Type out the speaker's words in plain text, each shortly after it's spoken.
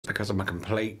because I'm a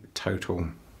complete, total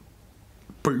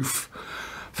boof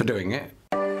for doing it.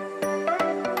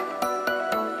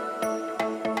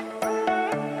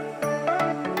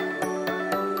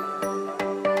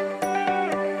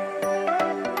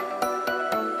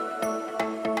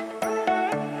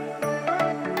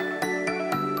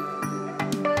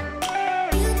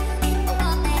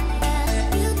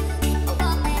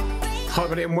 Hi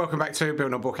everybody and welcome back to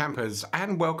Building On Board Campers,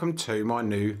 and welcome to my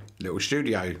new little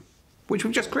studio which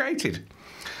we've just created.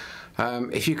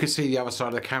 If you could see the other side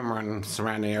of the camera and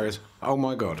surrounding areas, oh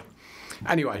my god.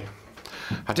 Anyway,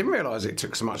 I didn't realise it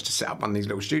took so much to set up one of these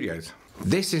little studios.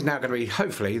 This is now going to be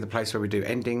hopefully the place where we do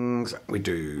endings, we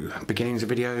do beginnings of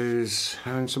videos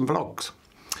and some vlogs,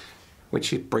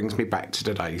 which brings me back to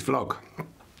today's vlog.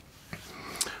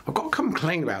 I've got to come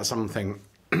clean about something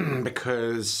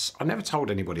because I never told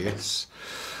anybody this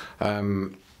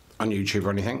on YouTube or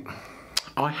anything.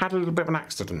 I had a little bit of an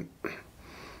accident.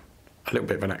 A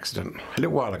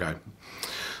little while ago.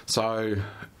 So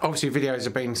obviously videos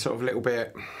have been sort of a little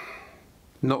bit,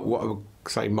 not what I would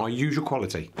say my usual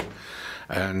quality,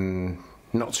 and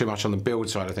not too much on the build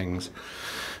side of things.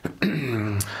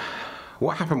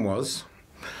 What happened was,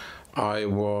 I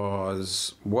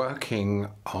was working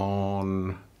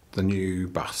on the new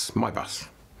bus, my bus,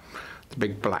 the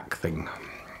big black thing,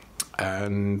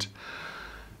 and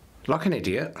like an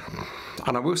idiot,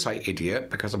 and I will say idiot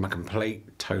because I'm a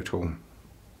complete, total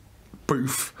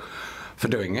boof for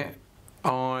doing it,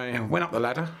 I went up the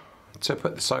ladder to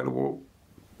put the solar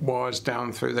wires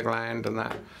down through the gland and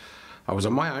that. I was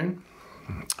on my own,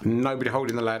 nobody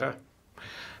holding the ladder,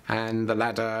 and the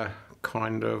ladder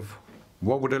kind of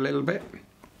wobbled a little bit,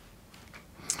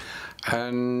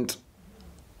 and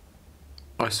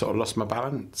I sort of lost my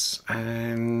balance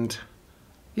and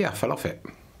yeah, I fell off it.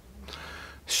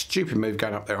 Stupid move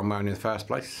going up there on my own in the first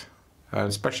place,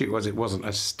 especially because it wasn't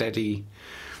a steady,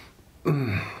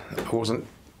 basically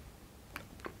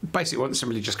it wasn't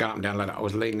simply just going up and down the ladder. I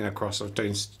was leaning across, I was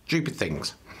doing stupid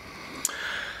things.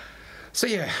 So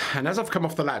yeah, and as I've come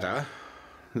off the ladder,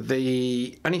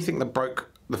 the only thing that broke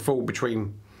the fall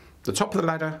between the top of the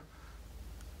ladder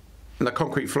and the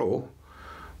concrete floor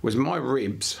was my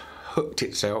ribs hooked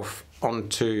itself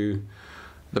onto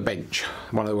the bench,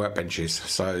 one of the workbenches,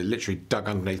 so literally dug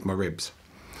underneath my ribs,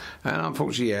 and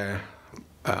unfortunately, yeah,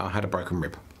 I had a broken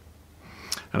rib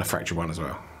and a fractured one as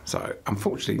well. So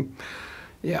unfortunately,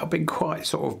 yeah, I've been quite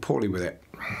sort of poorly with it,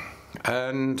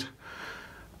 and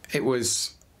it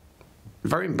was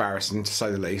very embarrassing to say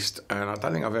the least. And I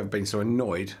don't think I've ever been so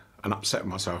annoyed and upset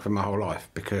with myself in my whole life,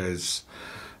 because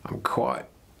I'm quite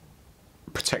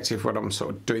protective when I'm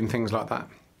sort of doing things like that.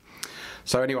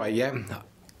 So anyway, yeah.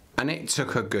 And it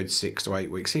took a good 6 to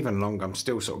 8 weeks, even longer. I'm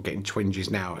still sort of getting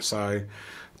twinges now. So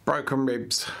broken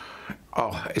ribs,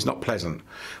 oh, it's not pleasant.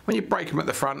 When you break them at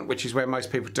the front, which is where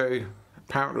most people do,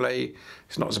 apparently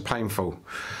it's not so painful.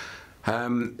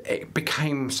 It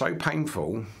became so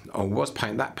painful, or was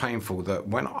that painful, that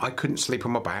when I couldn't sleep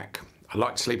on my back, I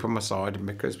like to sleep on my side,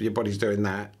 because your body's doing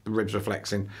that, the ribs were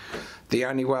flexing. The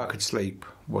only way I could sleep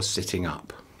was sitting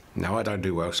up. Now, I don't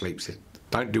do well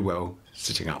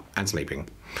sitting up and sleeping.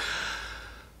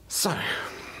 So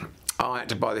I had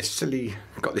to buy this silly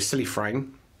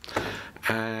frame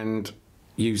and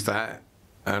use that,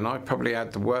 and I probably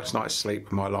had the worst night's sleep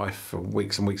of my life for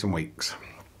weeks and weeks and weeks.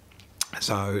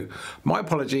 So my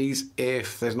apologies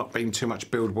if there's not been too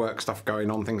much build work stuff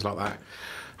going on, things like that.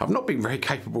 I've not been very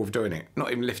capable of doing it,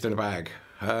 not even lifting a bag.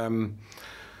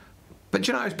 But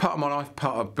you know, it's part of my life,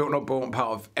 part of Built Not Bought,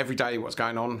 part of every day what's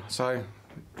going on. So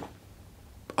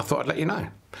I thought I'd let you know.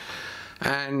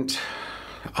 And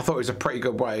I thought it was a pretty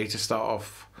good way to start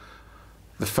off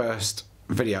the first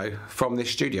video from this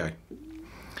studio.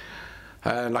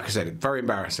 Like I said, very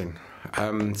embarrassing.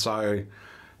 So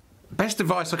best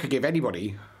advice I could give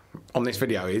anybody on this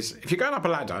video is, if you're going up a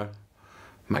ladder,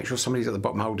 make sure somebody's at the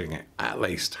bottom holding it, at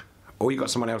least. Or you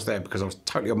got someone else there, because I was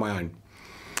totally on my own.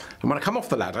 And when I come off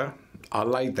the ladder, I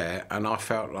laid there and I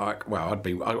felt like, well,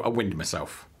 I winded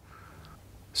myself.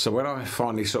 So when I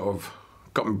finally sort of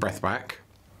got my breath back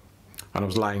and I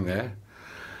was laying there,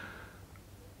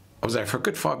 I was there for a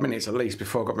good 5 minutes at least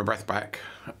before I got my breath back.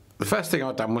 The first thing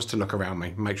I'd done was to look around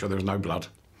me, make sure there was no blood.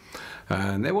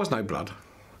 And there was no blood.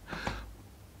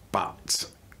 But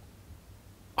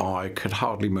I could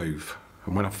hardly move.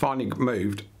 And when I finally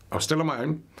moved, I was still on my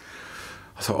own.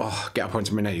 I thought, oh, get up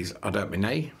onto my knees. I'd hurt my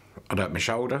knee, I'd hurt my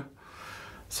shoulder.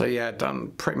 So yeah,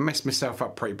 messed myself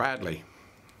up pretty badly.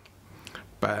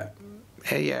 But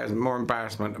yeah, it was more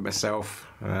embarrassment of myself,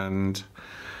 and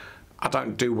I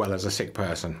don't do well as a sick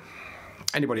person.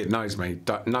 Anybody that knows me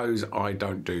knows I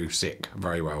don't do sick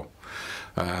very well.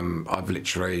 I've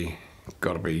literally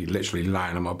got to be laying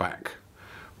on my back,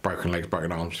 broken legs,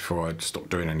 broken arms before I'd stop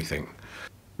doing anything.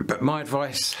 But my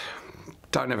advice,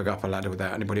 don't ever go up a ladder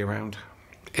without anybody around.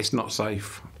 It's not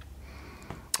safe.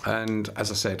 And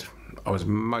as I said, I was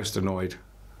most annoyed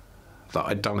that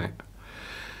I'd done it.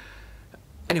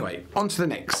 Anyway, on to the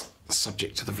next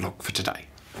subject of the vlog for today.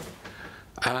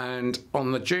 And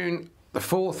on the June the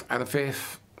 4th and the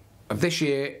 5th of this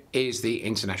year is the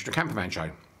International Campervan Show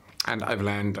and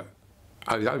Overland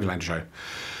Show.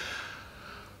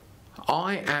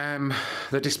 I am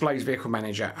the displays vehicle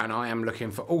manager and I am looking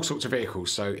for all sorts of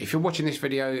vehicles. So if you're watching this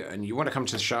video and you want to come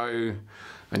to the show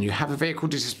and you have a vehicle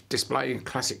display,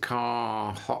 classic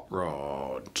car, hot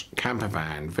rod,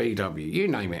 campervan, VW, you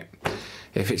name it.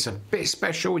 If it's a bit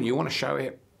special and you want to show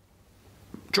it,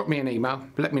 drop me an email,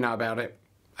 let me know about it,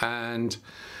 and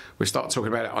we start talking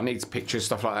about it. I need pictures,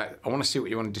 stuff like that. I want to see what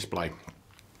you want to display.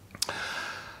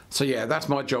 So yeah, that's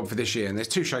my job for this year. And there's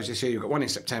 2 shows this year. You've got one in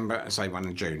September and say one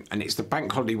in June. And it's the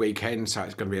bank holiday weekend, so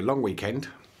it's going to be a long weekend.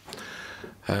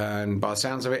 And by the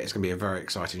sounds of it, it's going to be a very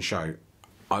exciting show.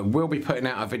 I will be putting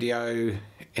out a video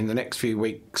in the next few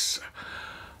weeks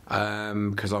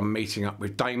because I'm meeting up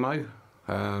with Damo,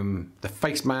 the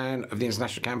face man of the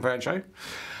International Campervan Show.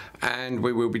 And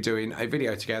we will be doing a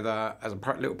video together as a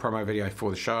little promo video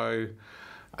for the show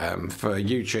for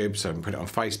YouTube, so I can put it on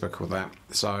Facebook or that.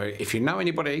 So if you know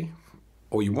anybody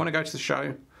or you want to go to the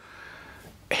show,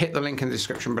 hit the link in the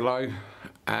description below,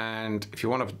 and if you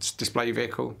want to display your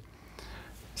vehicle,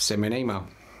 send me an email.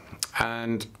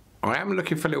 And I am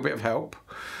looking for a little bit of help.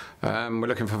 We're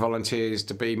looking for volunteers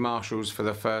to be marshals for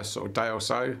the first sort of day or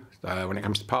so when it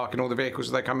comes to parking all the vehicles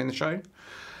as they come in the show.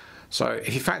 So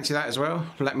if you fancy that as well,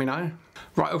 let me know.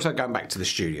 Right, also going back to the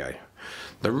studio.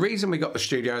 The reason we got the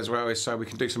studio as well is so we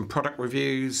can do some product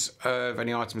reviews of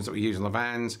any items that we use on the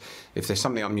vans. If there's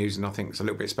something I'm using I think it's a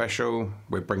little bit special,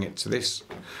 we'll bring it to this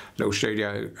little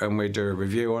studio and we'll do a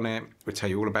review on it. We'll tell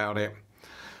you all about it.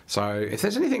 So if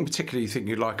there's anything particularly you think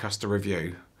you'd like us to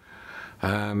review,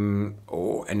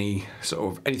 or any sort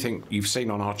of anything you've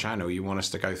seen on our channel you want us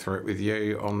to go through it with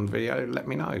you on video, let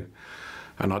me know.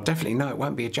 And I definitely know it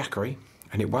won't be a Jackery,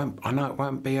 and I know it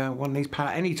won't be one of these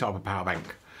any type of power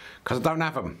bank, because I don't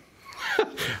have them.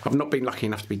 I've not been lucky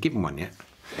enough to be given one yet.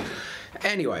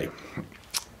 Anyway,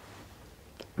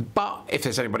 but if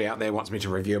there's anybody out there who wants me to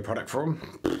review a product for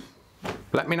them,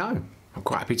 let me know. I'm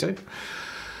quite happy to.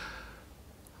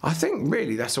 I think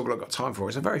really that's all I've got time for.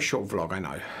 It's a very short vlog, I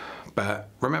know. But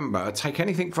remember, take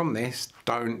anything from this,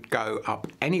 don't go up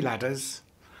any ladders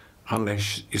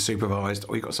unless you're supervised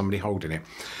or you've got somebody holding it.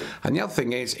 And the other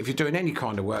thing is, if you're doing any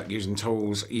kind of work using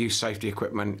tools, use safety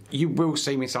equipment. You will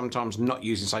see me sometimes not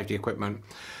using safety equipment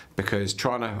because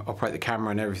trying to operate the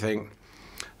camera and everything,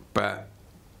 but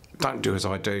don't do as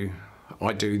I do.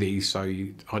 I do these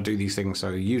things so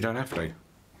you don't have to.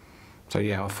 So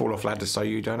yeah, I'll fall off ladders so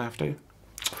you don't have to.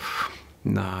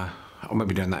 Nah, I won't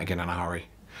be doing that again in a hurry.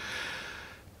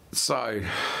 So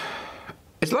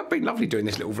it's been lovely doing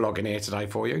this little vlog in here today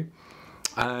for you.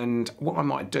 And what I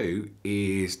might do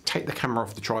is take the camera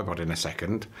off the tripod in a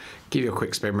second, give you a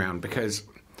quick spin round, because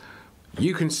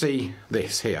you can see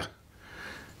this here,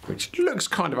 which looks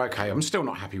kind of okay. I'm still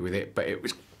not happy with it, but it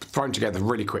was thrown together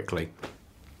really quickly.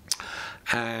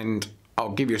 And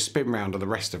I'll give you a spin round of the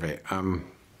rest of it.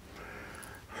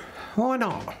 Why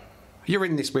not? You're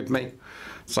in this with me,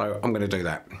 so I'm going to do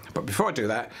that. But before I do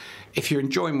that, if you're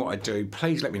enjoying what I do,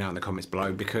 please let me know in the comments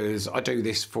below, because I do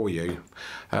this for you.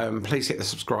 Please hit the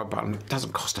subscribe button. It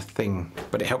doesn't cost a thing,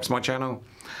 but it helps my channel.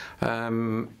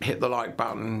 Hit the like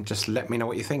button. Just let me know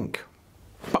what you think.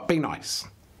 But be nice.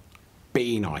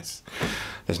 Be nice.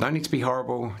 There's no need to be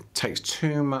horrible. It takes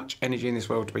too much energy in this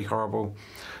world to be horrible.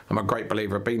 I'm a great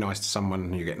believer of be nice to someone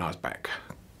and you get nice back.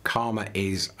 Karma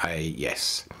is a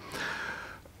yes.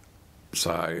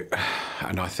 So,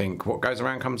 and I think what goes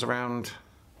around comes around.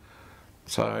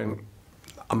 So,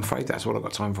 I'm afraid that's all I've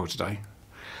got time for today.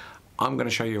 I'm going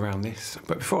to show you around this,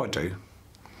 but before I do,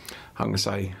 I'm going to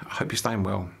say, I hope you're staying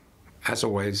well. As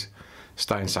always,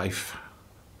 staying safe.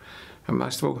 And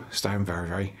most of all, staying very,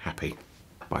 very happy.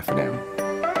 Bye for now.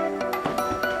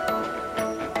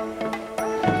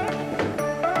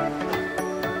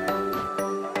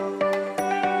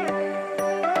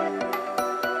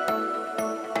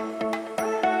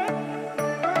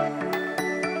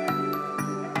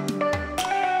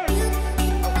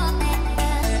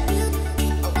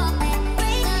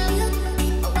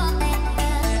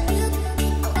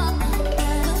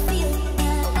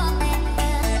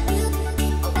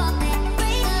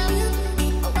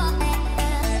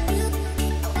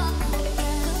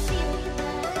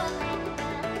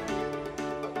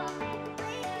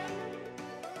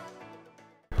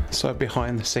 So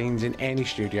behind the scenes in any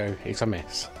studio, it's a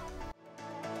mess.